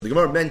The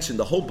Gemara mentioned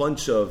a whole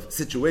bunch of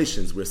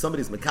situations where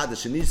somebody's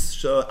mekadesh an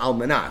isha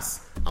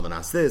almanas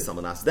this,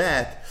 almanas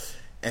that,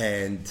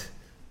 and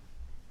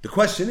the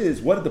question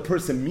is, what did the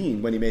person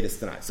mean when he made a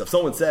stanai? So if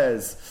someone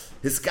says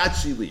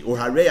hiskachili or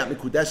harei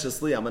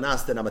mikudeshes li,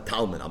 almanas then I'm a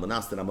talmud,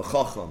 almanas then I'm a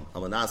chacham,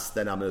 almanas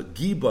then I'm a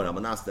gibor,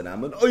 almanas then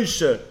I'm an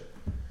oisher.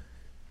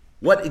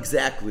 What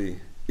exactly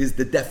is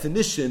the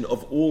definition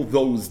of all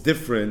those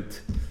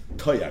different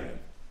toyarim?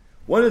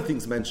 One of the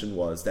things mentioned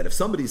was that if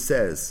somebody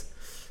says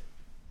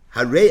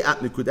Harei at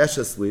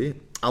mikudeshes li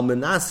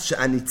almanas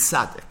she'ani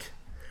tzadik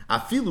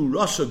afilu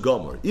rasha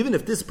gomer, even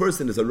if this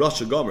person is a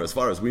rasha gomer, as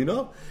far as we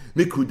know,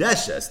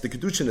 mikudeshes the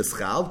kedushin is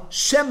chal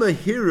shema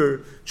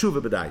hirer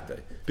tshuva b'daitei,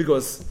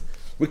 because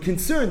we're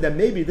concerned that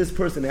maybe this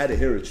person had a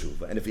hirer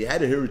tshuva, and if he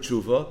had a hirer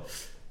tshuva,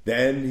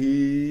 then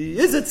he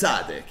is a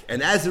tzaddik,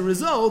 and as a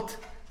result,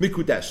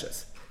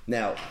 mikudeshes.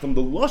 Now, from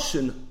the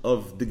lashon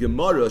of the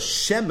Gemara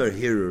shema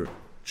hirer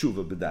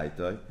tshuva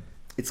b'daitei,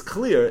 it's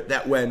clear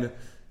that when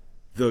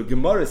the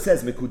Gemara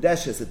says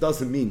mikudeshes, it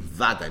doesn't mean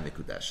vadai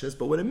mikudeshes,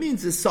 but what it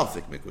means is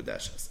safek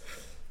mikudeshes.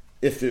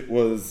 If it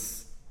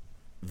was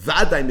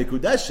vadai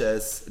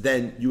mikudeshes,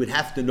 then you would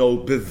have to know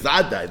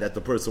bevadai that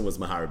the person was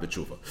mahara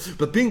b'tshuva.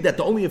 But being that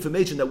the only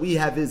information that we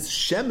have is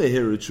shema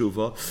hira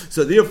tshuva,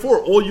 so therefore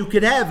all you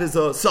could have is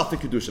a safek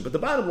kedusha. But the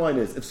bottom line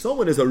is, if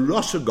someone is a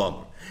rasha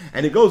gomer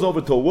and he goes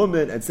over to a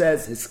woman and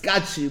says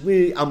hiskachi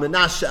li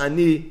almanasha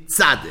ani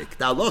tzadik,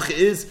 the halacha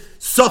is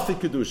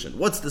safek kedushin.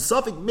 What's the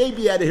safek?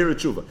 Maybe he had a hira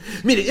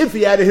tshuva. Meaning, if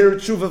he had a hira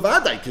tshuva,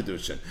 vadai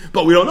kedushin.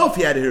 But we don't know if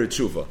he had a hira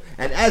tshuva.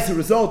 And as a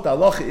result, the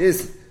halacha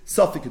is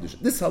safek kedushin.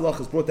 This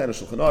halacha is brought down in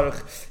Shulchan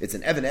Aruch. It's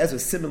in Even Ezra,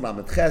 Siman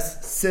Lamed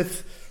Ches,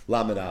 Sif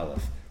Lamed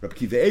Aleph. Reb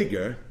Kiva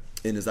Eger,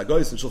 in his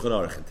Agoyis in Shulchan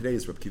Aruch, and today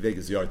is Reb Kiva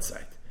Eger's yard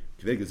site.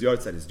 Kiva Eger's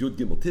yard site is Yud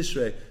Gimel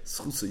Tishrei,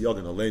 Schusa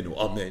Yogan Aleinu,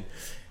 Amen.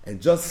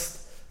 And just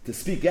to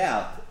speak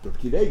out, Reb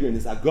Kiva Eger in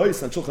his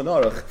Agoyis on Shulchan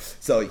Aruch,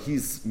 so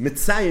he's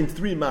mitzayin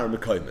 3 Mar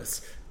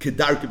Mekoimis.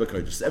 Kedarki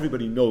B'Kodesh.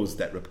 Everybody knows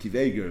that Reb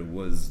Kiva Eger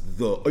was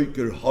the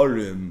Oiker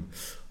Harim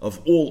of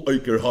all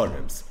Oiker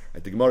Harims.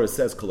 And the Gemara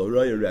says, Kol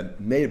Araya Reb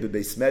Meir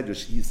B'Beis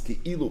Medrash, he's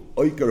Ke'ilu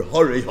Oiker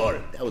Harei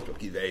Harim. That was Reb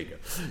Kiva Eger.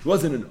 He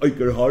wasn't an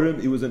Oiker Harim,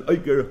 he was an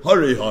Oiker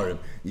Harei Harim.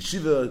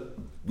 Yeshiva,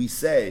 we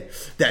say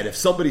that if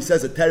somebody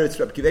says a teretz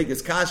Reb Kiva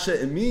Eger's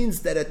kasha, it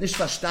means that at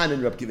nishvashtan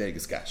in Reb Kiva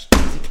Eger's kasha.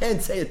 You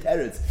can't say a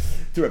teretz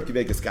to Reb Kiva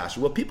Eger's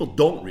kasha. What people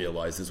don't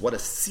realize is what a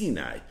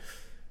Sinai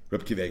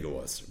Reb Kiva Eger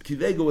was. Reb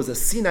Kiva Eger was a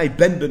Sinai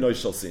ben benoy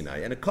shel Sinai,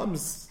 and it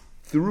comes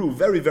through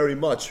very, very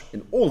much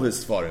in all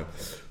his Sfarim.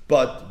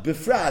 But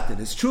befrat in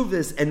his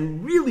Chuvas,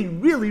 and really,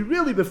 really,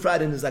 really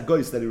befrat in his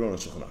Agoyis that he wrote on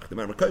Shulchan Aruch. The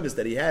Marmakovis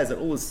that he has and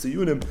all his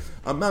Siyunim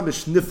are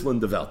mamish niflin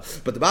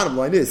devel. But the bottom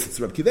line is, it's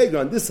Reb Kiva Eger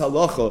on this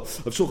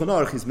halacha of Shulchan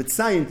Aruch, he's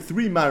mitzayin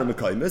 3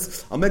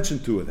 Marmakovis. I'll mention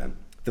 2 of them.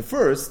 The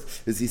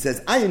first is he says,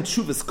 Ayin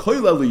Chuvas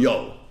koila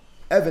liyo.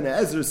 Even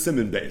Ezer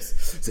Simon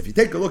Beis. So if you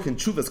take a look in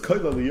Chuvas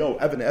Koila Liyo,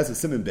 Even Ezer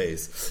Simon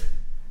Beis,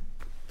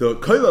 the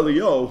Koila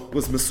Liyo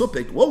was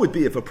mesupik. What would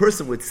be if a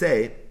person would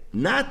say,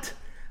 not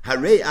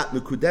Harei at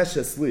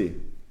Mikudeshes Li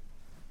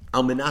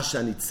Al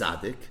Menashani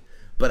Tzadik,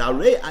 but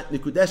Harei at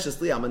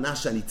Mikudeshes Li Al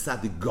Menashani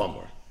Tzadik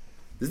Gomer.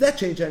 Does that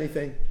change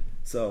anything?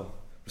 So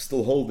we're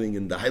still holding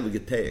in the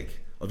Heilige Teig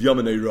of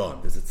Yom Iran.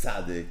 There's a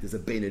tzaddik, there's a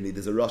Beinani,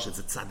 there's a Rosh, it's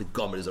a tzaddik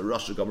gomer, there's a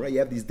Rosh gomer. Right? You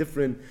have these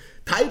different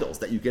titles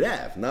that you could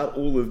have. Not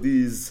all of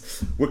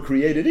these were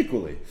created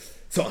equally.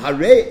 So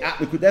Harei at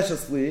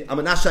Mikudeshes Li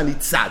Amanash Ani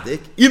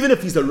tzaddik, even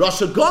if he's a Rosh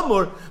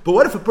gomer, but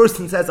what if a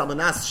person says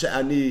Amanash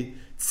Ani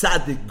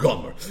Tzadik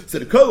Gomer? So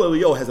the Kol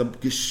Eliyahu has a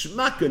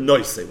Geshmaka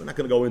Noise. We're not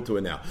going to go into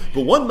it now.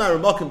 But one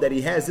Maramakim that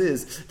he has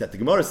is that the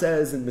Gemara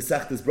says in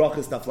Mesechtes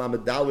Brachas Daf Lamed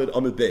Daled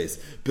Amud Beis,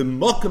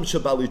 B'makom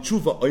Shabali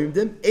Tshuva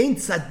Oimdim Ein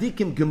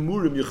Tzadikim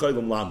Gemurim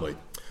Yecholim Lamoid.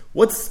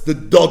 What's the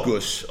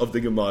dogush of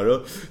the Gemara?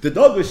 The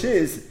dogush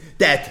is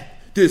that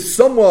there's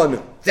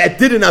someone that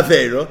did an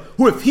Aveira,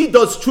 who if he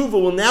does Tshuva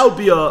will now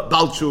be a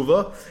Bal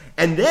Tshuva,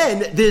 and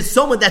then there's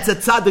someone that's a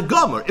Tzadik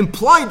Gomer,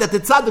 implying that the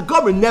Tzadik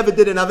Gomer never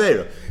did an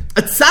Aveira.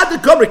 A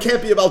tzaddik gomer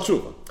can't be a bal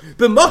tshuva.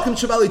 B'makom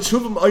shavali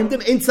tshuvam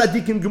oimdim ein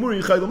tzaddikim gemurim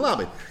yichayim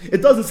lamoid.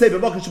 It doesn't say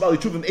b'makom shavali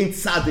tshuvam ein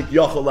tzaddik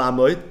yachol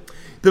lamoid.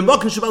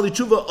 B'makom shavali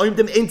tshuva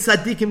oimdim ein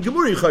tzaddikim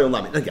gemurim yichayim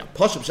lamoid. Again,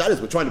 Pashup Shad is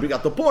we're trying to bring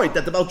out the point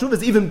that the bal tshuva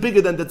is even bigger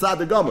than the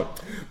tzaddik gomer.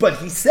 But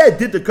he said,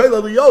 did the Kol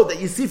Eliyahu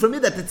that you see from me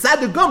that the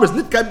tzaddik gomer is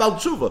not kein bal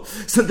tshuva.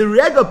 So the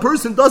rega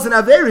person doesn't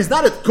have air. He's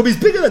not. He's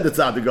bigger than the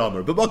tzaddik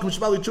gomer. B'makom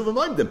shavali tshuvam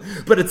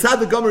oimdim. But a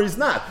tzaddik gomer is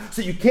not.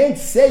 So you can't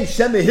say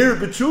shemehir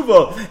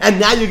b'tshuva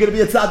and now you're going to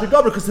be a tzaddik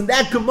gomer, because in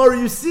that Gemara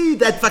you see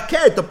that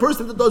fakert, the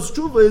person that does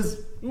tshuva,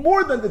 is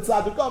more than the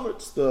tzaddik gomer.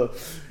 It's the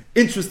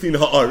interesting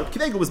ha'ar.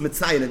 Kiva Eger was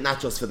mitzayin, and not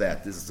just for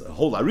that. There's a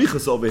whole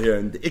arichas over here,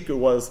 and the ikr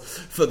was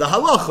for the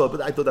halacha,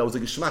 but I thought that was a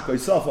geshmak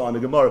oisafa on the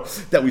Gemara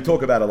that we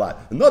talk about a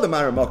lot. Another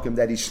maramakim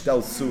that he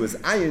tells to is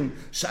ayin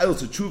shayil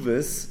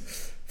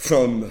tzuvas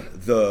from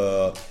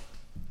the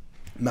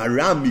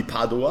Maram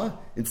Mipadua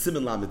in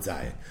Siman Lamed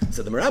Zayin.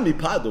 So the Maram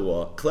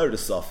Mipadua cleared the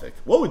suffix.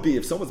 What would be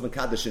if someone's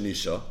Mekadesh an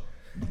Isha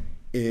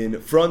in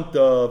front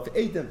of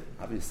Eidim?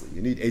 Obviously,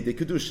 you need Eidei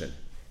Kedushin.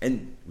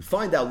 And we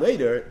find out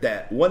later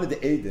that one of the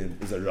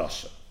Eidim is a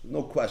Rasha.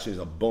 No question,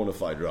 he's a bona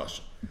fide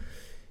Rasha.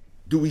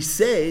 Do we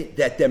say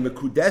that they're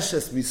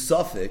Mekudeshes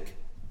Misafik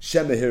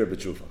Shem Mehir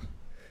B'tshuva?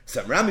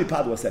 So Rami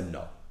Padua said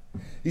no.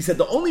 He said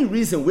the only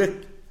reason we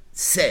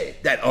say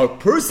that a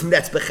person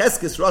that's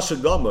Becheskes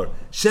Rasha Gomer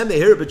Shem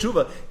Mehir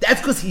B'tshuva, that's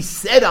because he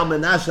said Al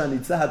Menashe Ani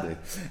Tzadik.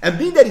 And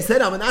being that he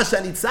said Al Menashe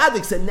Ani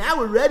Tzadik, so now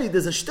already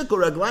there's a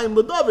shtickle raglayim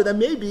l'dover that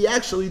maybe he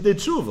actually did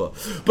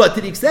tshuva. But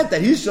to the extent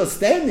that he's just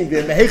standing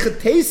there,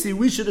 Mehechet Tesi,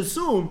 we should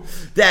assume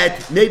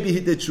that maybe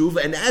he did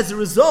tshuva, and as a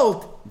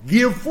result,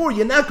 therefore,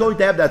 you're not going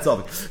to have that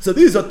suffix. So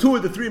these are two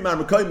of the three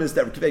Marmakoimis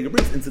that Reb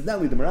brings.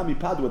 Incidentally, the Rami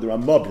Padua, the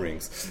Ramah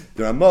brings.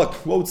 The Ramah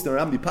quotes the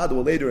Rami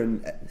Padua later in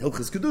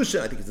Hilchas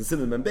Kedusha. I think it's in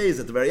Simon Membeis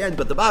at the very end.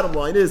 But the bottom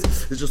line is,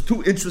 there's just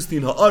two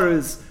interesting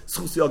ha'aras,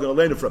 Schus Yagan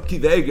Aleinu from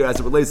Kiva Eger as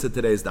it relates to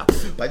today's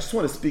daf. But I just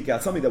want to speak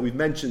out something that we've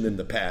mentioned in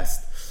the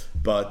past,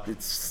 but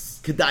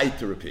it's kedai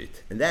to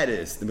repeat. And that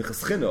is, the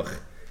Mechas Chinuch,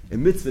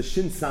 in Mitzvah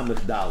Shin Samech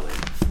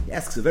Dalin, he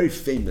asks a very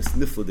famous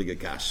nifladige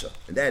kasha,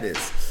 and that is,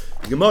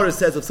 the Gemara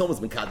says if someone's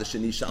Mekadosh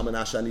Anisha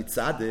Amanasha Ani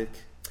Tzadik,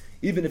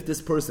 even if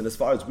this person, as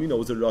far as we know,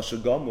 is a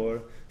Rasha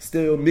Gomer,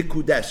 still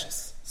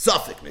Mikudeshes,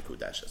 Safik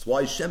Mikudeshes.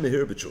 Why Shem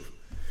Mehir B'tshuva?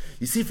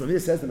 You see, from here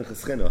says the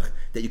Mechas Chinuch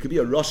that you could be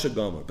a Rasha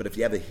Gomer, but if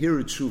you have a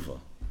Hira Tshuva,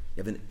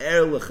 you have an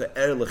Hira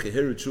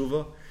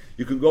Tshuva,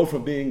 you can go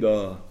from being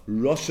a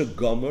Rasha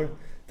Gomer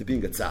to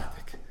being a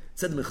Tzadik.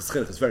 Said the Mechas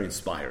Chinuch is very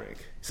inspiring.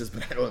 He says,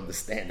 but I don't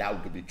understand how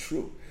it could be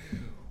true.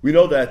 We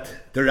know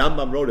that the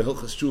Rambam wrote a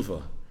Hilchas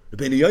Tshuva. The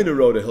Bnei Yoina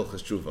wrote a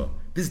Hilchas Tshuva.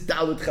 This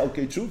Dalit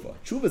Chelkei Tshuva.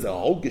 Tshuva is a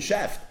whole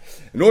geschäft.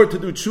 In order to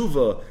do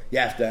Tshuva, you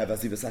have to have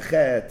Azivas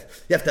Achet,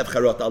 you have to have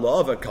Charot Allah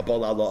Over,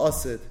 Kabbalah Allah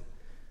Asid.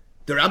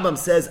 The Rambam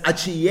says,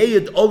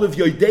 Achiyeyed Olav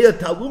Yoidea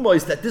Taluma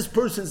is that this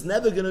person's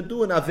never going to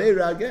do an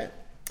Aveira again.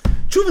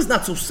 Tshuva is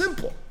not so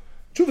simple.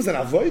 Tshuva is an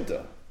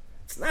Avoida.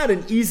 It's not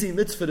an easy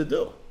mitzvah to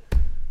do.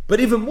 But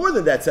even more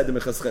than that, said the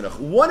Mechas Chinuch,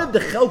 one of the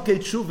Chelkei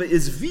Tshuva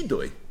is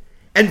Vidui.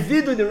 And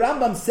Vidui, the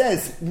Rambam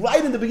says,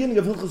 right in the beginning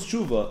of Hilchas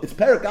Tshuva, it's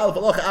Perek Aleph,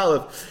 Halacha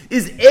Aleph,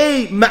 is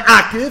A,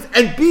 Ma'akiv,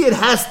 and B, it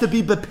has to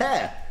be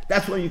Bepeh.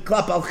 That's when you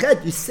clap al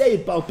chet, you say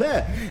it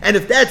Balpeh. And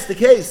if that's the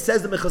case,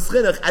 says the Mechas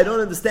Chinuch, I don't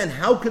understand,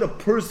 how could a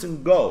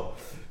person go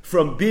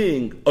from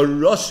being a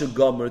Rasha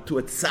Gomer to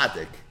a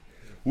Tzaddik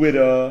with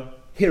a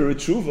Hira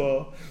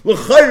Tshuva?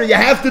 L'chayra, you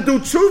have to do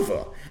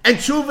Tshuva. And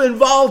Tshuva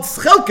involves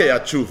Chelkei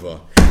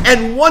Tshuva.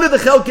 And one of the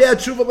Chelkei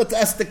HaTshuva, let's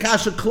ask the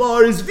Kasha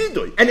Klar, is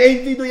Vidui. And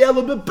ain't Vidui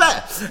Elo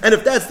Bepeh. And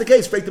if that's the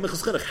case, Freik the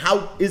Mechas Chinuch,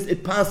 how is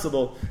it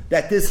possible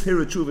that this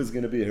Hira Tshuva is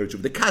going to be a Hira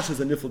Tshuva? The Kasha is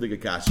a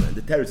Nifladig Kasha, and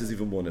the Teretz is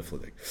even more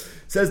Nifladig.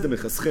 Says the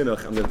Mechas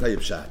Chinuch, I'm going to tell you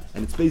Pshat.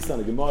 And it's based on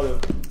a Gemara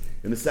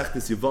in the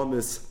Sechtes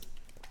Yevamis,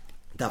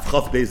 Daf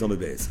Chaf Beis Amud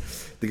Beis.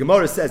 The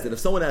Gemara says that if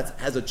someone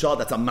has a child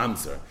that's a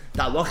mamzer, a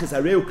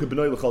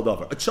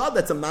child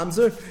that's a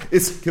mamzer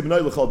is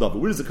kibnoi l'chol davar.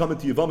 Where does it come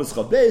into Yevamis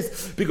Chaf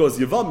Beis? Because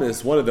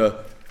Yevamis, one of the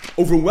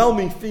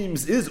overwhelming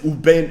themes is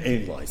uben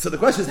ein. So the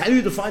question is, how do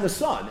you define a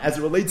son as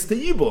it relates to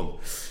Yibum?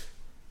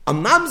 A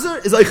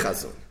mamzer is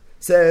oichazon.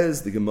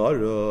 Says the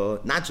Gemara,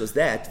 not just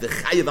that, the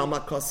chayev al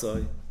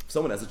makasai.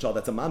 Someone has a child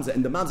that's a mamzer,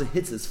 and the mamzer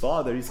hits his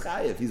father, he's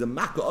chayev, he's a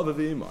makka of a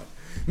v'imar.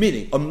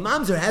 Meaning, a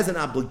mamzer has an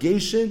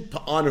obligation to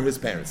honor his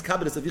parents.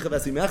 Kabbalas avicha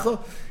v'asimecha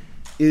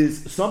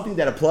is something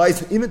that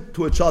applies even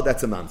to a child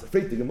that's a mamzer.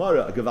 Freit the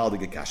Gemara, a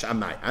gevaldige kasha.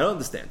 I don't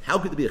understand. How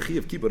could there be a chi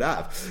of kibbud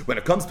av when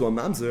it comes to a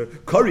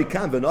mamzer? Kari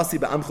kan v'nasi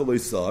ba'amcha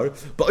loisar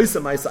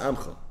ba'isa ma'isa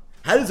amcha.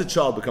 How does a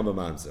child become a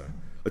mamzer?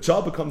 A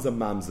child becomes a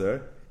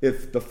mamzer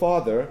if the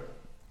father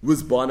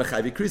was born a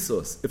chayvi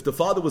krisos. If the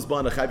father was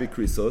born a chayvi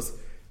krisos,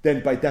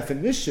 then by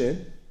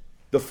definition,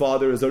 the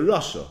father is a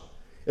rasha.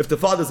 If the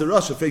father is a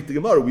rasha, fake the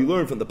Gemara, we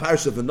learn from the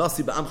parasha of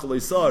V'nasi ba'amcha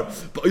loisar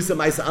ba'isa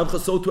ma'isa amcha,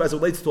 so too as it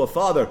relates to a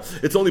father,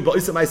 it's only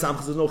ba'isa ma'isa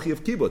amcha, there's no chi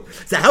of kibbud.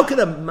 So how can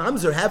a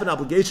mamzer have an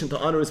obligation to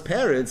honor his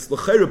parents?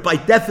 L'chayra, by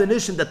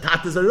definition, the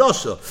tat is a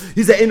rasha.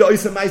 He's a eno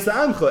isa ma'isa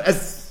amcha,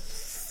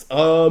 as a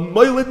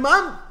moilid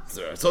mamzer.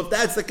 So if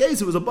that's the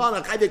case, it was a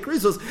bana chayve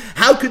krisos,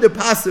 how could there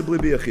possibly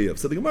be a chiyuv?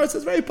 So the Gemara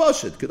says very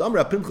pashut. Could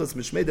Amra Pinchas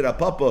mishmeder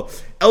apapa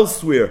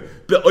elsewhere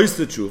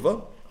be'oisa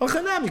tshuva?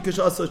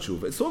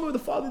 It's only when the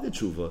father did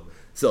tshuva.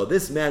 So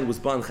this man was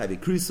ban chayve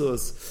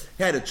krisos.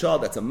 He had a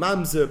child that's a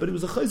mamzer, but he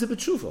was a chayze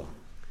b'tshuva.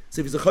 So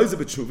if he's a chayze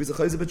b'tshuva, he's a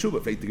chayze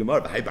b'tshuva. Feit the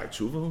Gemara, b'haybar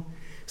tshuva.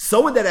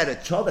 Someone that had a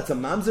child that's a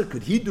mamzer,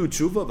 could he do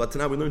tshuva? But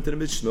tonight we learned in the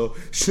Mishnah,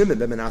 Shimon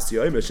ben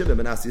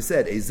Menashe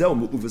said, Ezel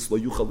mu'uvis lo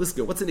yuchal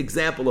lisker. What's an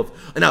example of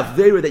an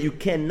avera that you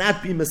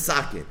cannot be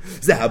mesakin?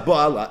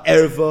 Zehabala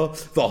erva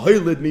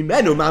v'hoylid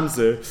mimenu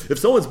mamzer. If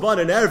someone's born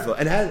an erva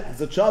and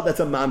has a child that's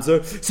a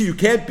mamzer, so you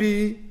can't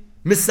be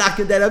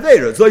misakin that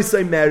avera. So I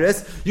say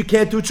meres, you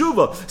can't do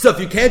tshuva. So if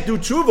you can't do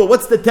tshuva,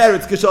 what's the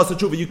teretz kishas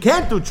tshuva? You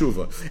can't do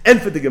tshuva.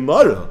 And for the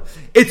Gemara,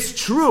 it's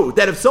true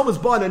that if someone's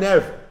born an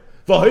erva,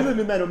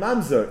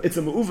 it's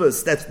a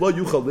mu'uvas that's lo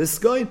yuchal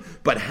liskoin,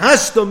 but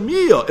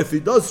hashtamiyah, if he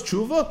does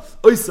tshuva,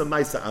 oisa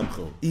maisa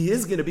amcha. He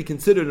is going to be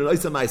considered an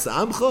oisa maisa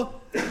amcha.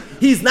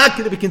 He's not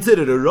going to be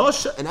considered a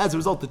rosh, and as a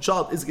result, the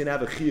child is going to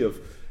have a chiyuv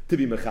to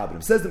be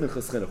Mechabrim. Says the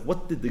Minchas Chinuch,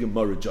 what did the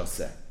Gemara just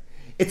say?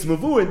 It's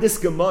Mavur in this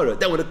Gemara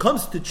that when it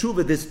comes to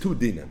tshuva, there's two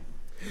dinim.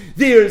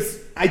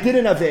 I did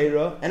an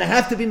Aveira, and I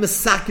have to be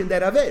Mesakin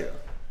that Aveira.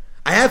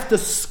 I have to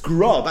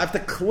scrub, I have to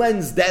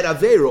cleanse that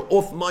Aveira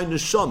off my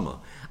neshama.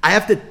 I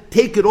have to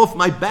take it off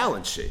my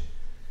balance sheet.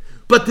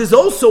 But there's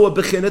also a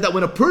bechina that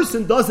when a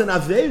person does an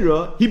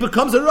Aveira, he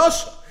becomes a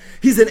Rasha.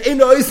 He's an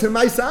Eino Oisem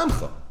Ma'aseh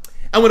Amcha.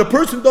 And when a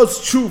person does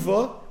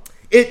tshuva,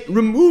 it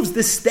removes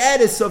the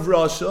status of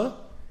Rasha,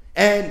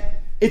 and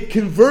it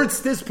converts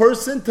this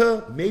person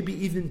to maybe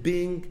even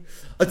being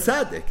a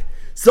tzaddik.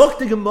 Zok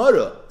the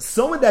Gemara,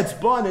 someone that's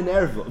born in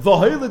Erva,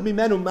 v'hoiled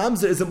mimenu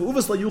mamzer is a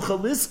muvas la yuchal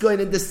liskoin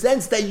in the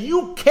sense that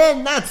you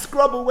cannot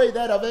scrub away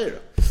that Aveira.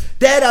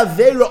 That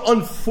Aveira,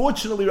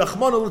 unfortunately,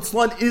 Rahman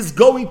al-Itzlan, is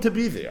going to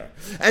be there.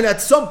 And at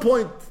some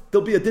point,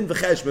 there'll be a din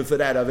v'cheshbon for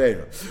that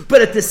Aveira.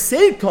 But at the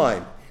same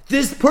time,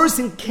 this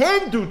person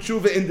can do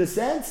tshuva in the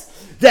sense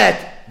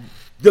that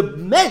the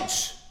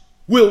mensch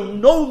will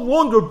no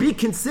longer be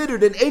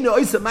considered an Eino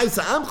Oisem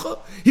Ma'aseh Amcha.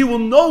 He will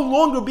no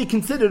longer be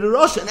considered a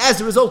Rosh, and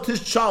as a result,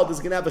 his child is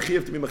going to have a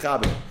chiyuv to be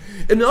mechaber.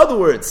 In other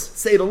words,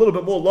 say it a little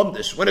bit more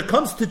lumdish, when it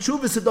comes to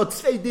tshuva, it's about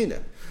tzvei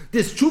dinim.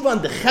 There's tshuva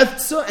on the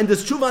chefza and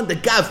there's tshuva on the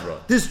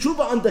gavra. There's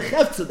tshuva on the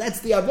chefza, that's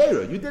the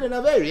avera. You did an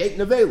avera, you ate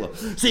an avela.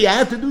 So you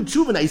have to do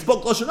tshuva now. You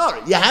spoke Lashon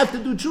Hara. You have to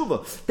do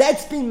tshuva.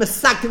 That's being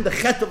masak in the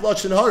chet of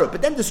Lashon Hara.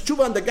 But then there's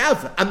tshuva on the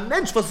gavra. A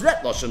mensch was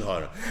ret Lashon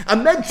Hara. A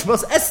mensch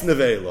was es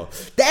nevela.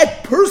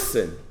 That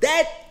person,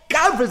 that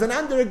Gavra is an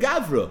under a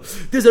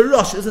Gavra. There's a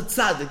Rosh, there's a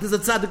Tzaddik, there's a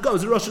Tzaddik,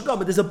 there's a Rosh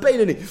Hashanah, there's a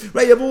Beinani.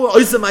 Right? You have all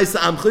Oisem Ma'aseh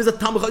Amcha, there's a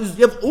Tamach,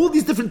 you have all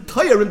these different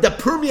Torahim that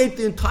permeate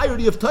the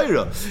entirety of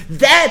Torah.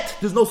 That,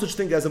 there's no such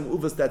thing as a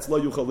Muvas that's Lo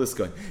Yuchal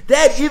Liskoin.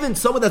 That, even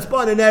someone that's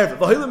born in Erev,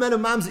 V'hoilem men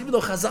of Mams, even though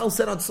Chazal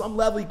said on some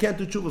level you can't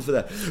do tshuva for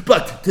that.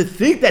 But to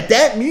think that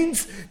that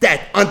means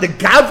that on the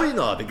Gavri,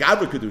 no, the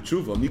Gavri could do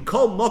tshuva.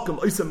 Mikol Mokum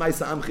Oisem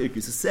Ma'aseh Amcha Ikis.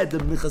 He said the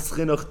Minchas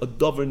Chinuch a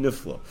Dover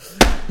Nifla.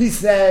 He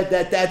said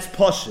that that's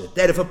Poshit,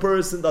 that if a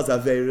person does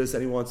Averis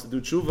and he wants to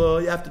do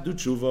tshuva, you have to do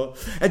tshuva.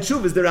 And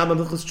tshuva is the Rambam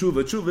Hilchos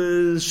tshuva.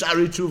 Tshuva is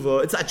Shari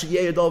tshuva. It's actually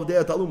Yeyad over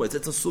there, Taluma.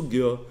 It's a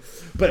sugya.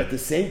 But at the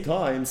same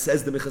time,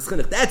 says the Minchas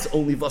Chinuch, that's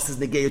only was is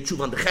Negeya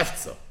tshuva on the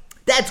Chefza.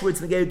 That's where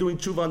it's Negeya doing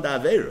tshuva on the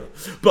Avera.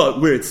 But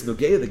where it's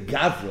Negeya the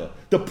Gavra,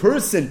 the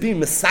person being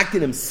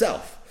Mesakin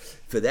himself,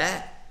 for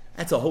that,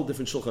 that's a whole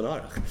different Shulchan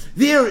Aruch.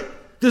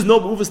 There's no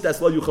Muvas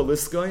that's Lo Yuchal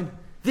Liskoin.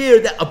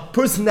 There, that a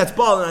person that's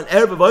born on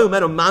Erev V'hoilem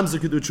and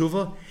Mamzer could do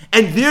tshuva,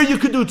 and there you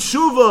could do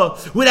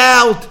tshuva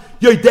without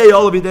Yoidei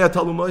all of Yidei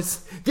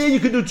Talumos. There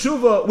you could do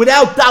tshuva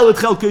without Dalet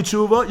Chelkei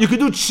tshuva. You could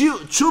do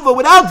tshuva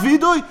without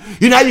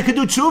Vidoy. You know how you could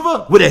do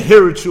tshuva? With a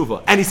Hiru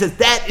tshuva. And he says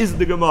that is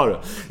the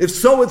Gemara. If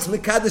someone's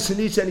Mekadesh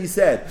and he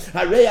said,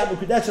 Harei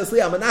HaMekudesh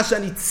Asli HaManash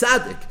Ani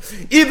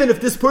Tzadik, even if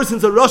this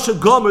person's a Rosh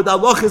Gomer, the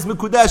Allah is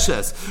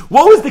Mekudeshes.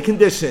 What was the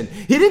condition?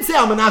 He didn't say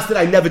Almanas that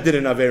I never did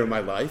an Aver in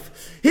my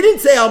life. He didn't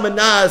say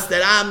Almanas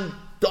that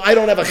I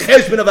don't have a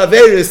cheshbon of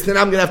Averis that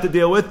I'm going to have to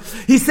deal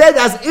with. He said,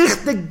 as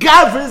ich the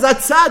Gavr is a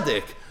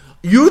tzaddik.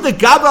 You, the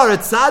Gavr, are a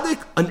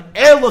tzaddik, an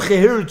erloch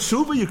ehir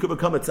tshuva, you could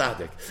become a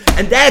tzaddik.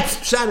 And that's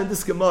pshan in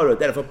this Gemara,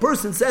 that if a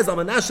person says, I'm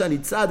a nashani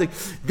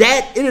tzaddik,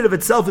 that in and of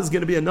itself is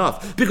going to be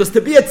enough. Because to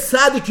be a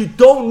tzaddik, you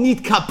don't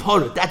need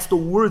kapara. That's the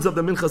words of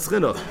the Minchas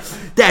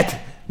Chinuch.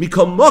 That,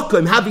 Mikom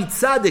mokom havi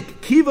tzaddik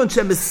kivon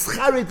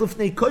shemischaret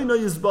lufnei koino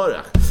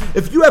yizbarach.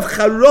 If you have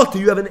charota,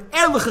 you have an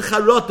erlich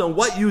charota on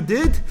what you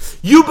did,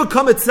 you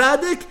become a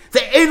tzaddik. The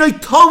einoi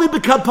totally be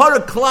kapara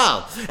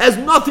klal. Has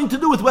nothing to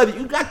do with whether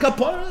you got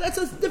kapara. That's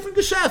a different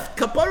geschäft.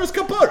 Kapara is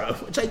kapara,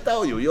 which I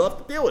tell you, you'll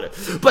have to deal with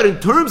it. But in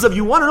terms of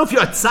you want to know if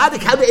you're a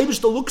tzaddik, how the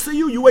Eibishter looks at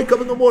you, you wake up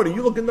in the morning,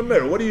 you look in the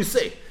mirror. What do you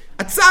say?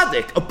 A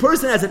tzaddik, a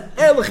person has an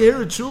erlich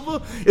ehir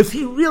tshuva. If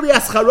he really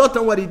has charot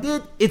on what he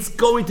did, it's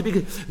going to be.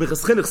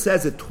 Minchas Chinuch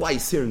says it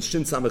twice here in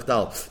Shin Samech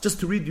Dal. Just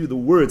to read you the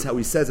words how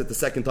he says it the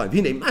second time.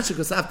 V'nei mashik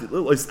asafti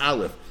l'lois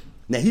aleph.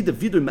 Nahi the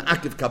vidur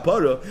ma'akiv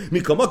kapara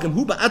mikomakim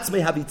hu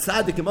ba'atzmei havi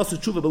tzaddik imasu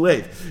tshuva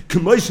b'leiv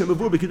k'moishem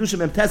avur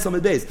b'kedushim emtesam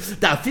ebeis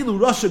da'afilu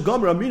rasha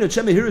gomer amina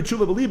chem ehir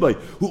tshuva b'libay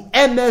hu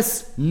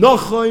emes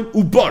nochoin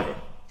ubar.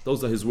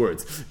 Those are his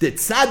words. The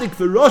tzaddik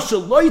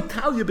v'rosha lo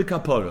yitalya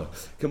b'kapara.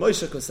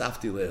 K'moisha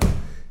kosafti leil.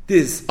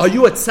 This, are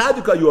you a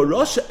tzaddik, are you a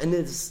rosha? And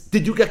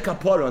did you get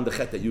kapara on the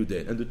chet that you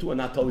did? And the two are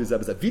not totally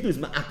zebazah. Vidu is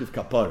ma'akiv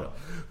kapara.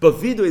 But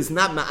vidu is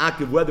not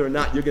ma'akiv whether or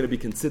not you're going to be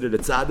considered a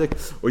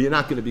tzaddik or you're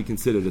not going to be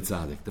considered a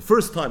tzaddik. The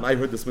first time I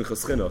heard this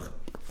Minchas Chinuch,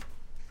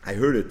 I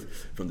heard it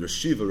from the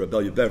Shiva Rebbe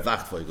Yuber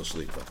Vachtfeigel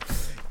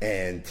Shlipa.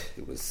 And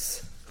it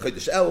was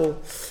Chodesh Elul,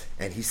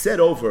 and he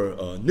said over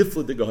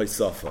Nifla Diga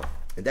Haisafa.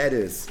 And that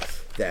is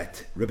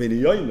that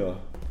Rabbeinu Yoina,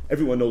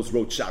 everyone knows,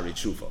 wrote Shari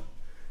Tshuva.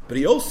 But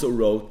he also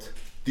wrote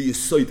the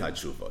Yesod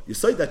HaTshuva.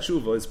 Yesod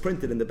HaTshuva is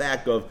printed in the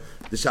back of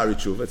the Shari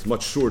Tshuva. It's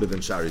much shorter than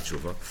Shari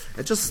Tshuva.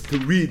 And just to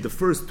read the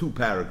first two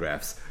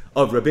paragraphs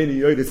of Rabbeinu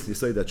Yoina's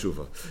Yesod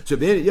HaTshuva. So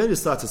Rabbeinu Yoina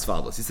starts as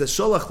follows. He says,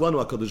 Sholach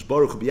lanu HaKadosh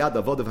Baruch Hu biyad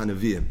avodav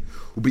hanaviyim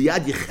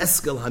ubiyad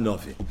Yecheskel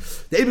hanavi.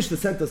 The Eibishter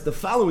sent us the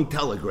following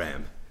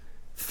telegram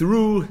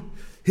through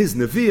his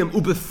Nevi'im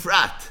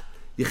ubefrat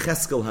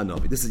Yecheskel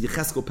Hanavi. This is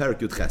Yecheskel Perek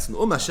Yud Ches.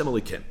 Om Hashem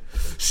Elokim.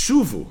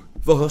 Shuvu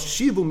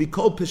v'hoshivu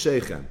mikol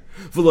pesheichem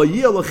v'lo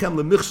yeh lochem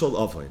lemichshol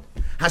avoin.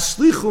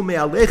 Hashlichu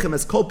me'alechem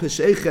es kol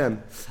pesheichem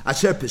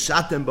asher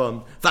peshatem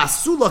bam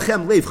v'asu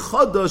lochem leiv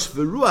chodosh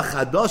v'ruach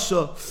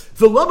chadasha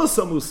v'lo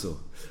mosamusu.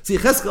 See,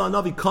 Yecheskel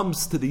Hanavi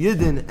comes to the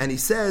Yidden and he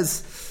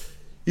says,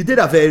 you did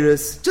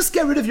Averis, just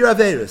get rid of your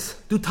Averis.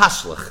 Do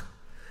Tashlach.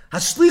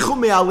 Hashlichu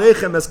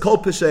me'alechem es kol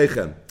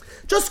pesheichem.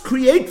 Just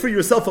create for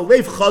yourself a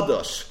leiv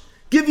chodosh.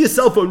 Give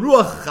yourself a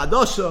ruach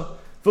chadasha.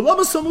 V'lo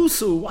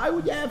mosamusu. Why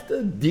would you have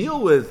to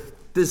deal with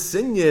this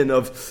sinyan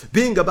of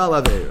being a bal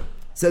aveira?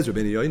 Says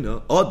Rabbeinu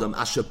Yoina, Adam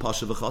asher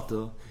pasha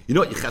v'chata. You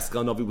know what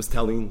Yecheskel Hanavi was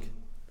telling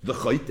the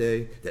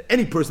Chayte, that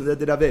any person that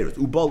did Averis,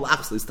 Ubal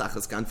Achslis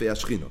Tachas Kanfei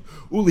Ashchina,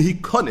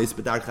 Ulihi Kones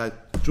B'darcha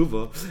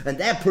Tshuva, and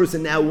that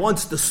person now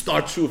wants to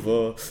start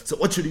Tshuva, so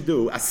what should he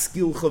do?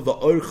 Askilcha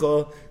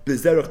v'orcha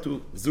b'zerach tu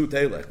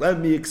zutelech. Let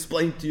me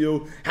explain to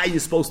you how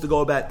you're supposed to go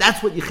about it.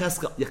 That's what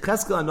Yecheskel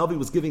Hanavi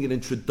was giving an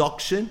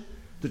introduction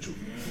to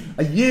Tshuva.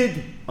 A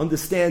Yid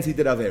understands he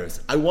did Averis.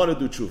 I want to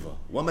do Tshuva.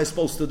 What am I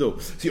supposed to do?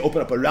 So you open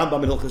up a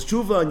Rambam in Hilchos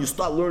Tshuva and you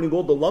start learning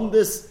all the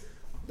lumdis.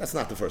 That's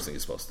not the first thing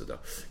you're supposed to do.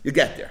 You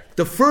get there.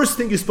 The first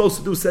thing you're supposed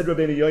to do, said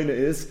Rabbeinu Yoina,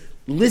 is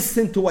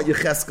listen to what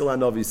Yecheskel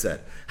Hanavi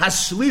said.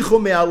 Hashlichu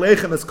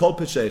me'alechem es kol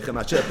pesheichem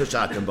asher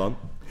peshatem bam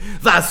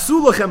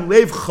v'asu lochem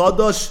leiv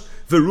chodosh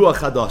v'ruach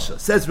chadasha.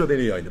 Says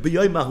Rabbeinu Yoina,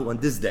 b'yoymahu, on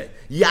this day,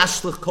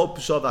 yashlech kol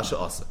peshav asher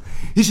asa.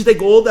 He should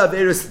take all the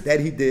averis that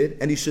he did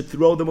and he should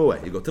throw them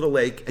away. You go to the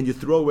lake and you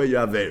throw away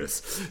your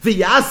averis.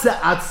 V'yasa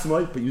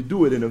atzmai, but you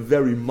do it in a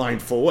very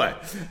mindful way.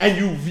 And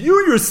you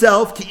view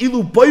yourself ki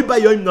ilu boy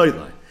b'yoyim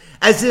noilai.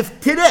 As if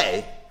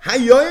today,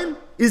 Hayoim,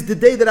 is the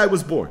day that I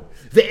was born.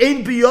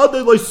 And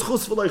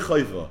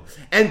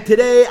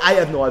today I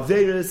have no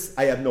averis,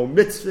 I have no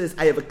mitzvahs,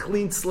 I have a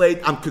clean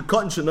slate. I'm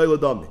kekatan shenoy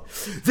ladami.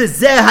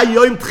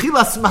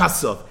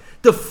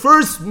 The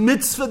first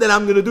mitzvah that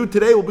I'm going to do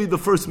today will be the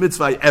first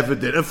mitzvah I ever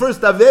did. And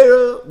first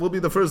avera will be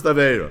the first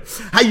avera.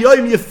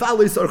 Hayoim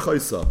yefalis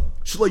archoisa.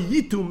 Shlo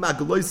yitu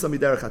magloisa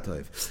miderech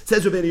hatoiv.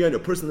 Says Rabbeinu Yoina, a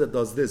person that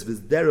does this,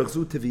 v'derech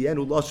zu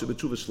tivienu lashu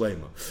b'tshuva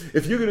shleima.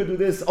 If you're going to do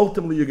this,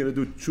 ultimately you're going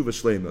to do tshuva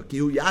shleima. Ki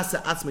hu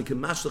yasa atzmei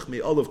k'mashlach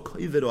me'olav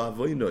koiver o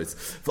avoinos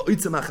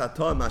v'oitzem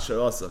achatoa masher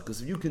asa.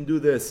 Because if you can do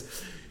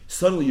this,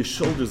 suddenly your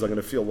shoulders are going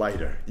to feel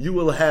lighter. You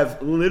will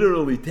have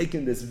literally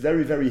taken this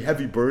very, very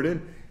heavy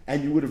burden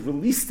and you would have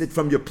released it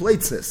from your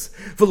platesness.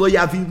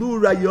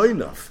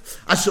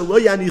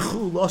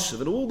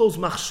 And all those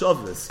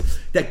machshavas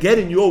that get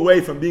in your way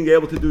from being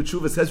able to do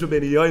tshuva, says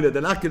Rabbeinu Yoina,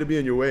 they're not going to be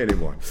in your way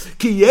anymore.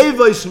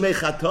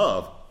 Etc.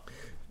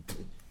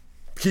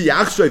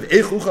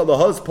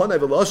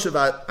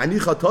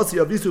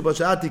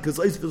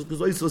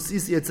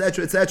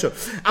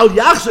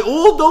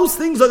 All those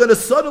things are going to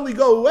suddenly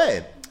go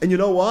away. And you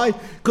know why?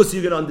 Because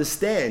you're going to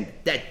understand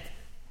that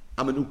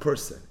I'm a new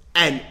person.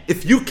 And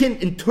if you can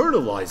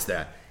internalize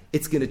that,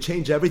 it's going to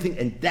change everything,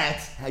 and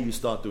that's how you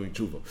start doing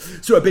tshuva.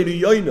 So Rabbeinu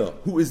Yoina,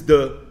 who is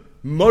the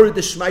Morid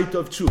Shmaita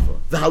of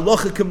tshuva, the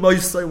halacha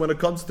k'moisai when it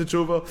comes to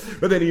tshuva,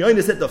 Rabbeinu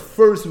Yoina said the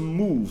first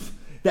move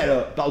that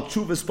a Baal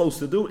tshuva is supposed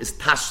to do is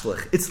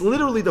tashlech. It's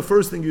literally the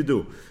first thing you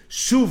do.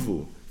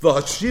 Shuvu.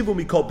 V'hashivu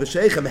mikol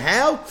pesheichem.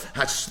 How?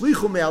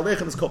 Hashlichu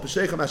me'alechem es kol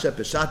pesheichem asher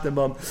peshatem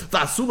bam.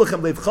 V'asu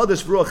lechem leiv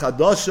chodesh v'ruach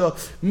chadasha.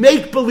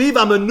 Make believe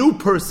I'm a new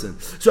person.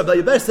 So Rabbi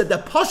Yeber said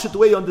that Pashat, the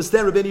way you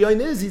understand Rabbeinu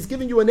Yoina is, he's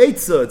giving you an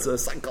eitzah. It's a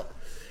cycle.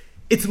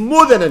 It's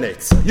more than an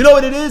eitzah. You know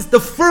what it is?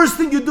 The first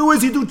thing you do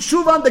is you do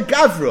tshuva on the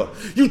gavra.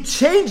 You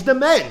change the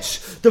mensch.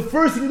 The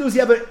first thing you do is you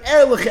have an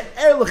erlich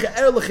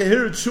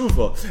hirid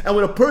tshuva. And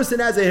when a person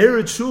has a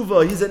hirid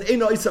tshuva, he's an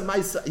eino isa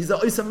maisa. He's a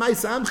isa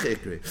maisa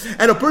amchekri.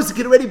 And a person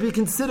can already be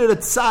considered a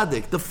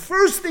tzaddik. The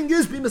first thing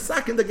is be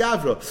masak in the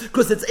gavra,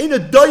 because it's eino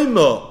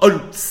doima, a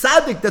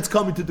tzaddik that's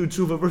coming to do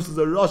tshuva versus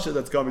a rasha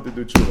that's coming to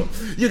do tshuva.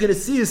 You're going to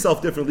see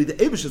yourself differently. The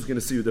Eibush is going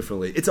to see you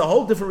differently. It's a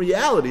whole different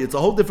reality. It's a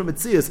whole different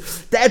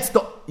metzias. That's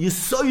the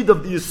Yisoid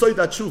of the Yisoid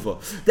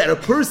HaTshuva, that a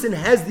person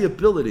has the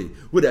ability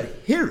with a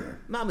hearer,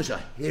 mamish a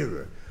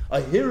hearer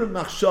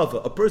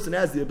machshava, a person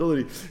has the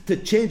ability to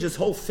change his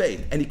whole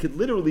fate, and he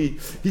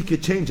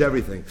could change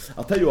everything.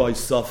 I'll tell you how he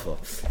suffer.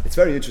 It's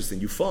very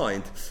interesting. You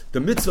find the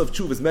mitzvah of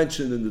tshuva is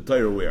mentioned in the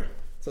Torah where?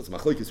 So it's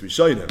machlokes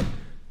rishonim,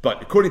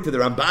 but according to the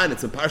Ramban,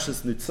 it's in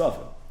Parshas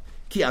Nitzavim.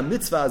 Ki a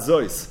mitzvah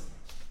azois,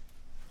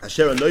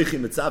 asher anoichi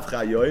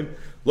mitzavcha hayoim,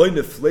 lo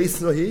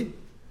nefleisno hi,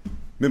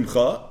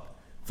 mimcha,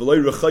 v'lo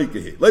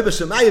rechaikehi. Lo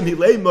b'shamayim hi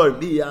leimor,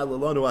 mi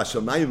ya'alanu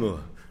hashamayim,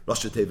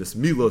 Rosh Tevis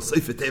Milo,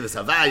 Sefer Tevis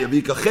Havaya,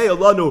 V'yikachei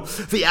alanu,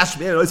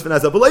 v'yashmein ois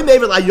v'nazah. V'lo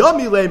mever l'ayom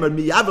hi leimor,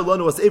 mi yaver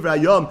lanu as ever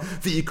hayom,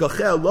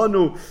 v'yikachei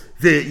alanu,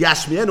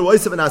 v'yashmein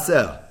ois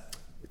v'nazah.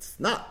 It's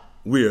not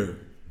where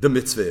the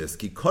mitzvah is.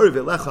 Ki koriv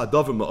elecha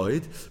adavar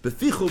ma'od,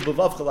 b'fichu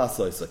b'vav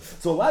chalasoisai.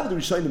 So a lot of the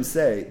Rishonim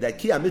say that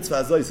ki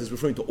ha-mitzvah azois is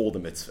referring to all the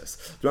mitzvahs.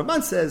 The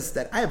Ramban says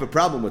that I have a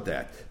problem with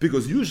that,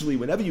 because usually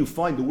whenever you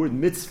find the word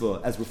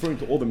mitzvah as referring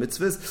to all the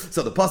mitzvahs,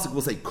 so the pasuk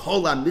will say,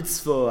 kol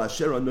ha-mitzvah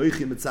asher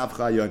anoichi mitzavcha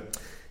hayoim.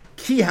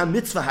 Ki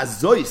ha-mitzvah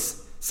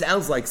hazois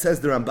sounds like,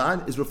 says the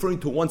Ramban, is referring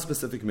to one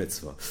specific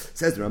mitzvah.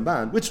 Says the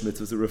Ramban, which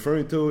mitzvah is it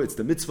referring to? It's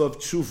the mitzvah of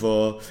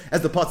tshuva.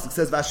 As the pasuk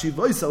says,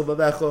 Vashivoisel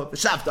vavecha,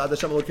 v'shavta ad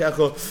Hashem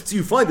Elokecha. So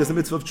you find there's a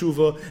mitzvah of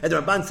tshuva, and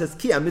the Ramban says,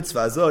 Ki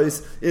mitzvah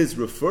azois is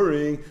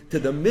referring to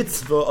the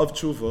mitzvah of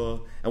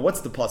tshuva. And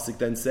what's the pasuk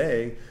then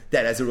saying?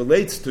 That as it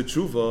relates to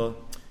tshuva,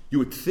 you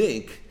would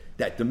think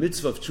that the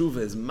mitzvah of tshuva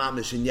is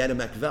mamish in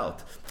yedem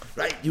ekvelt.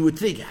 Right? You would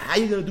think, how are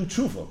you going to do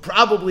tshuva?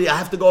 Probably I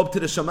have to go up to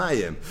the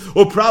Shamayim.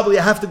 Or probably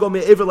I have to go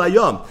me'ever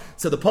layom.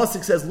 So the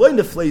pasuk says, Loi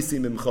nefleisi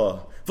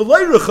mimcha.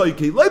 V'loi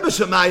rechoiki. Loi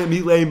b'shamayim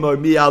hi leimor.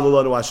 Mi yalu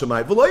lanu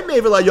ha-shamayim. V'loi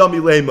me'ever layom hi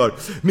leimor.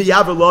 Mi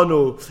yaver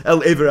lanu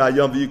el ever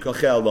hayom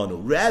v'yikachel lanu.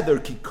 Rather,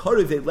 ki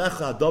korev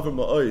elecha adavar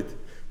ma'oid.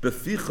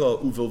 Beficha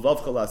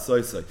uvilvavcha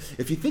la'soisai.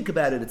 If you think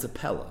about it, it's a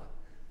pella.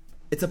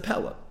 It's a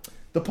pella.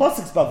 The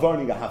pasuk's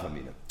bavarning a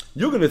havamina.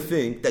 You're going to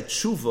think that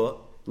tshuva,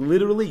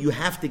 literally, you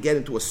have to get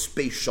into a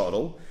space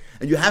shuttle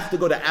and you have to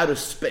go to outer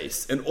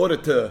space in order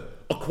to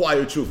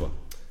acquire tshuva.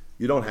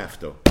 You don't have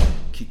to. Right?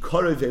 The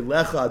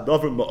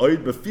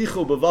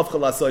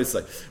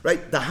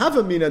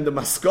havamina and the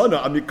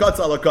maskana, amikatza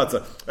ala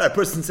katza. Right? A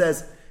person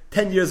says,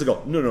 10 years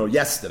ago. No,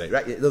 yesterday.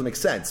 Right? It doesn't make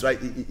sense.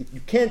 Right?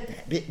 You can't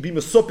be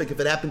masupik if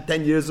it happened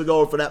 10 years ago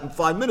or if it happened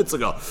 5 minutes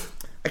ago.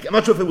 I'm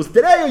not sure if it was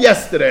today or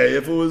yesterday,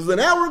 if it was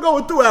an hour ago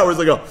or 2 hours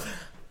ago.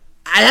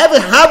 I have a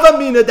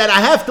havamina that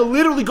I have to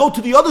literally go to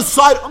the other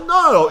side. Oh,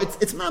 no,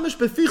 it's mamish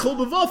befichol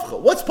bevavcha.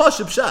 What's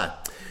pashib pshat?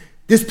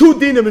 There's two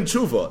dinim in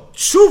tshuva.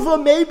 Tshuva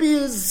maybe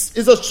is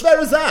a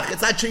shver zach.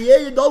 It's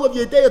achayei yedol of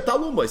yedei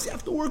talumos. You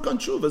have to work on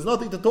tshuva. There's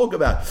nothing to talk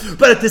about.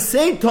 But at the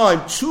same time,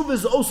 tshuva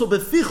is also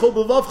befichol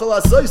bevavcha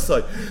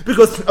lasoisai,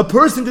 because a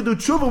person can do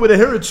tshuva with a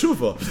hirit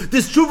tshuva.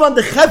 There's tshuva on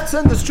the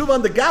cheftzen, there's tshuva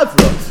on the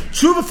gavra.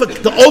 Tshuva for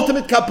the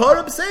ultimate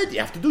kapara b'seid, you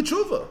have to do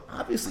tshuva.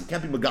 Obviously, you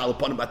can't be megal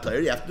upon a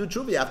batayr. You have to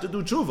do tshuva. You have to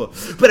do tshuva.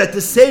 But at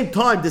the same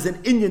time, there's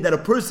an inyan that a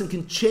person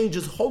can change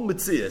his whole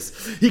mitzias.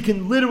 He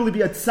can literally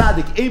be a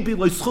tzaddik, ein bi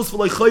loischus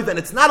v'loi choyv,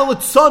 and it's not a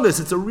litzonis,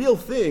 it's a real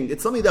thing.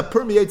 It's something that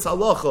permeates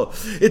halacha.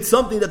 It's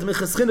something that the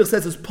Minchas Chinuch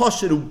says is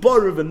pashir,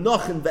 ubarev, and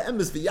nachin,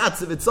 ve'emes,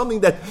 v'yatziv. It's something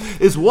that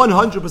is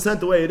 100%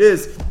 the way it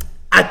is.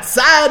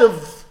 Atzad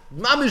of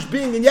mamish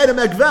being in yedem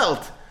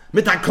ekvelt.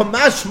 Mit a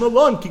kamash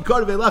malon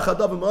kikar ve'lach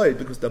adav moed,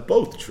 because they're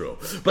both true.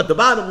 But the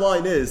bottom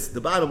line is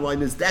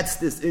that's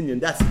this Indian,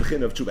 that's the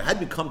beginning of tshuva.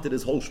 Had we come to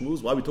this whole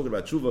shmooze, why are we talking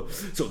about tshuva?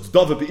 So it's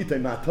dava be'itay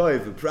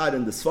matoiv, and pride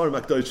in the Sfarim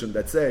HaKadoshim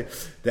that say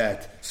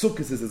that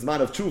Sukkot is a man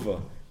of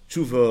tshuva.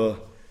 Tshuva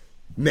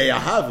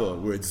me'ahava,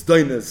 where it's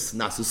doinus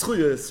nasus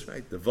chuyas,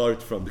 right? The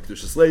vart from the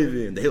Kedushas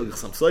Levi and the Hilgach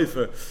Sam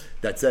Sofer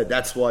that said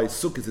that's why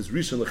Sukkot is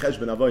rishon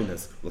lecheshben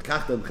avoynes.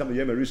 L'kachta l'chem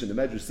yom rishon. The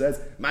Medrash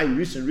says my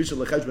rishon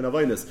lecheshben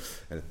avoynes,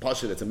 and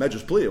Pasha, it's a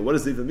Medrash player. What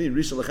does it even mean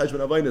rishon lecheshben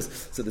avoynes?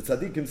 So the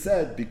tzaddikim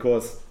said,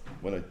 because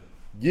when a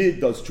Yid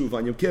does tshuva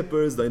on Yom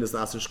Kippur, it's doinus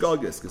nasun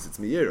shkagis, because it's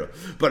miyira.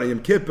 But on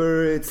Yom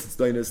Kippur, it's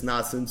doinus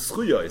nasun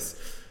schuyos.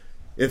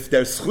 If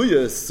there's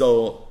schuyos,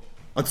 so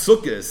on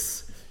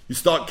Sukkot, you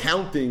start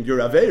counting your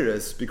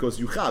averas because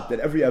you chap that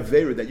every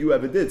avera that you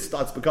ever did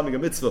starts becoming a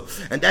mitzvah,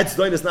 and that's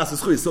doinus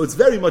nasus chuyas. So it's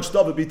very much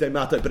davar b'itay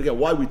matay. But again,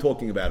 why are we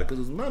talking about it?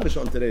 Because it was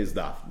mamish on today's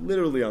daf,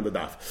 literally on the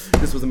daf.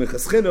 This was a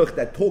Minchas Chinuch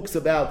that talks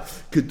about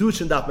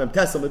kedushin and daf mem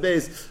tesam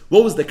beis.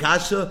 What was the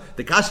kasha?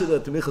 The kasha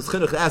that the Minchas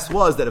Chinuch asked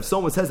was that if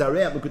someone says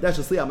areat mekudesh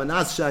asli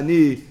amanas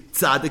shani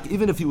tzaddik,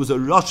 even if he was a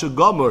rasha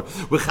gomer,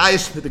 we're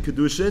chayish for the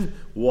kedushin.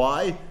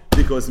 Why?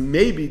 Because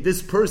maybe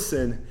this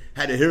person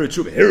had a hirit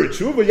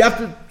tshuva. You have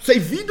to say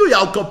vidu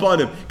yal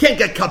kapanim. Can't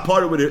get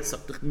kapara with it.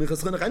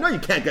 I know you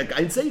can't get. I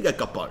didn't say you get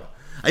kapara.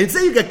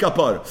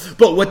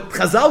 But what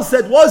Chazal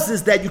said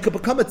is that you could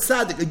become a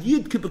tzaddik. A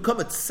yid could become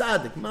a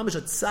tzaddik. Mamish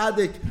a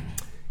tzaddik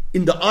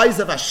in the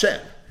eyes of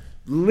Hashem.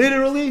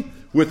 Literally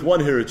with one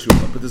hirit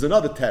tshuva. But there's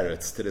another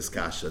teretz to this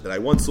kasha that I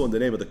once saw in the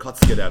name of the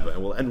Kotzker Rebbe,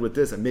 and we'll end with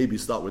this and maybe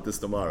start with this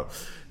tomorrow.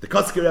 The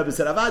Kotzker Rebbe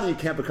said, Avadi, you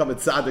can't become a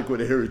tzaddik with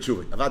a hirit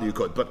tshuva. Avadi, you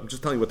could, but I'm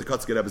just telling you what the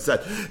Kotzker Rebbe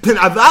said. Then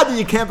Avadi,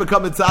 you can't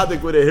become a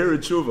tzaddik with a hirit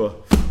tshuva.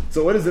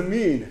 So what does it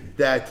mean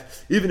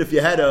that even if you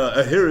had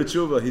a hirit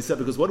tshuva, he said,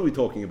 because what are we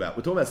talking about?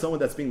 We're talking about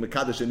someone that's being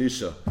mekadesh and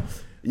isha.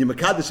 In your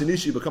mekadesh and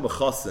isha, you become a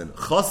chasen.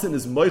 Chasen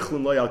is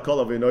moichlun lo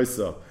yalkol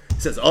avinoisa.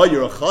 He says, oh,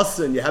 you're a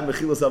chasen, you have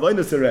mechilas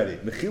avonis already.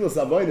 Mechilas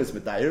avonis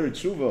with hirit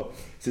tshuva.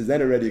 He says,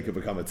 then already you could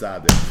become a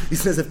tzaddik. He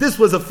says, if this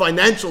was a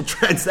financial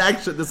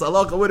transaction, this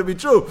halakha wouldn't be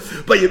true.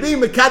 But you're being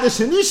mekadesh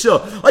and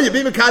isha. Oh, you're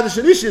being mekadesh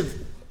and isha.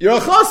 You're a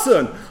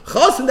chasen.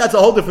 Chasen, that's a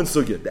whole different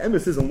sugya. The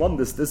emes is in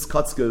Londis, this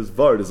Kotzker's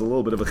vard is a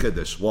little bit of a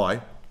chiddush.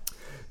 Why?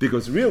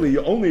 Because really,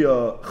 you're only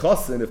a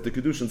chasen if the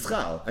kedushin's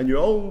chal, and the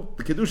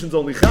kedushin's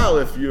only chal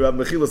if you have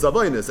mechilas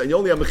avonis, and you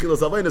only have mechilas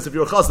avonis if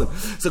you're a chasen.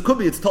 So it could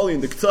be it's totally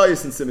in the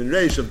k'tzayis and simin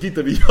reish of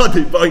gita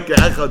v'yadi b'oike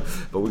echad,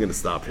 but we're going to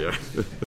stop here.